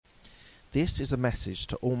This is a message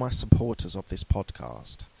to all my supporters of this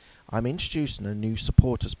podcast. I'm introducing a new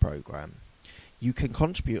supporters program. You can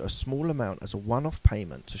contribute a small amount as a one-off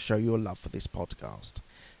payment to show your love for this podcast.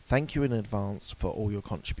 Thank you in advance for all your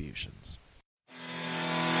contributions.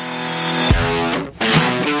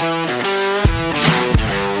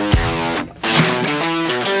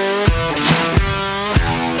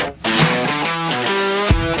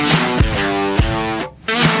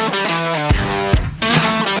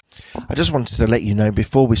 I just wanted to let you know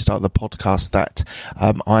before we start the podcast that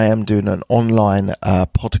I am doing an online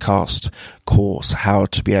podcast course, how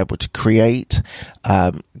to be able to create,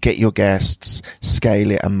 get your guests,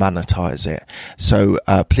 scale it and monetize it. So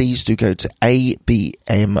please do go to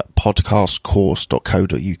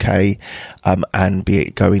abmpodcastcourse.co.uk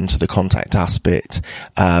and go into the contact us bit.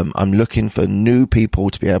 I'm looking for new people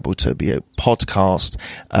to be able to be a podcast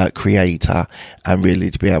creator and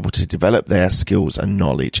really to be able to develop their skills and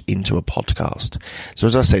knowledge into a podcast. So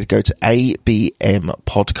as I said, go to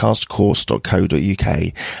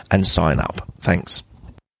abmpodcastcourse.co.uk and sign up. Thanks.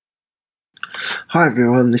 Hi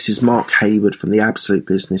everyone, this is Mark Hayward from the Absolute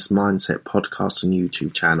Business Mindset podcast and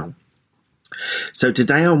YouTube channel. So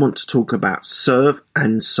today I want to talk about serve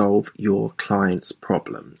and solve your clients'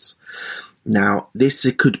 problems. Now,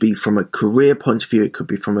 it could be from a career point of view, it could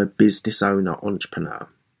be from a business owner, entrepreneur.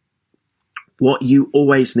 What you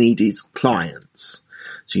always need is clients.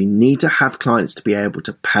 So you need to have clients to be able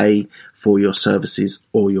to pay for your services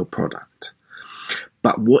or your product.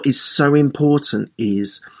 But what is so important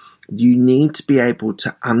is you need to be able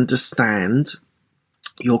to understand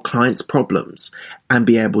your clients' problems and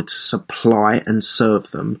be able to supply and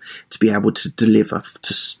serve them to be able to deliver,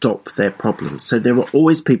 to stop their problems. So there are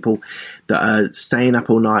always people that are staying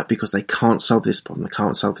up all night because they can't solve this problem, they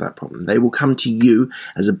can't solve that problem. They will come to you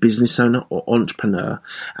as a business owner or entrepreneur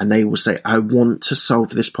and they will say, I want to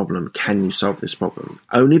solve this problem. Can you solve this problem?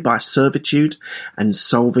 Only by servitude and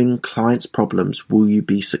solving clients' problems will you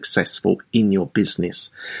be successful in your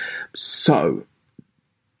business. So,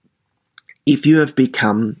 if you have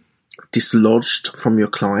become dislodged from your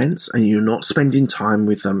clients and you're not spending time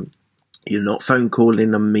with them, you're not phone calling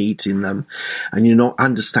them, meeting them, and you're not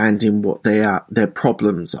understanding what their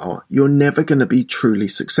problems are, you're never going to be truly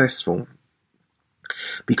successful.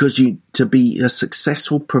 Because to be a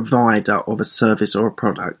successful provider of a service or a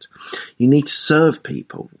product, you need to serve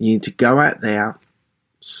people. You need to go out there,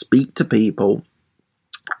 speak to people,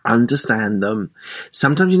 understand them.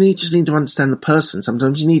 Sometimes you just need to understand the person.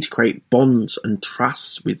 Sometimes you need to create bonds and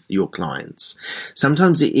trust with your clients.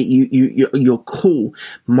 Sometimes your call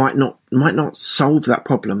might not solve that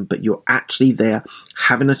problem, but you're actually there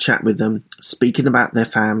having a chat with them, speaking about their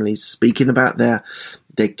families, speaking about their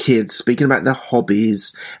kids, speaking about their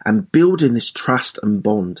hobbies, and building this trust and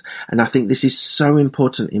bond. And I think this is so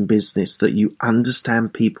important in business that you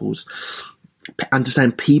understand people.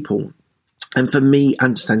 And for me,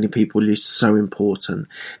 understanding people is so important.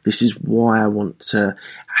 This is why I want to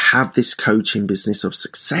have this coaching business of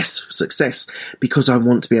success, because I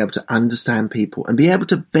want to be able to understand people and be able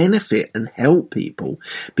to benefit and help people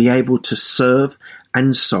be able to serve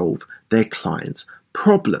and solve their clients'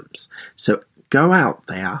 problems. So go out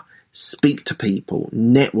there, speak to people,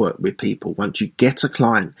 network with people. Once you get a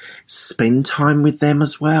client, spend time with them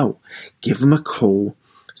as well. Give them a call,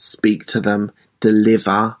 speak to them,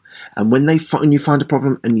 deliver, and when you find a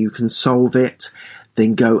problem and you can solve it,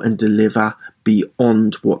 then go and deliver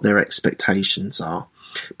beyond what their expectations are.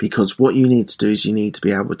 Because what you need to do is you need to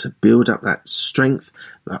be able to build up that strength,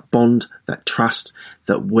 that bond, that trust,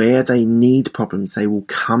 that where they need problems, they will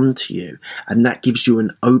come to you, and that gives you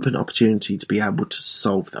an open opportunity to be able to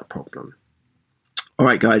solve that problem. All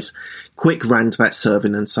right, guys, quick rant about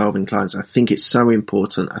serving and solving clients. I think it's so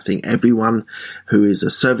important. I think everyone who is a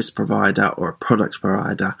service provider or a product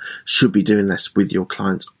provider should be doing this with your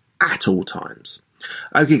clients at all times.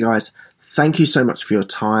 Okay, guys, thank you so much for your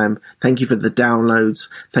time. Thank you for the downloads.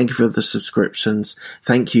 Thank you for the subscriptions.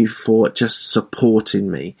 Thank you for just supporting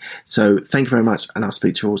me. So thank you very much, and I'll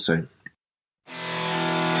speak to you all soon.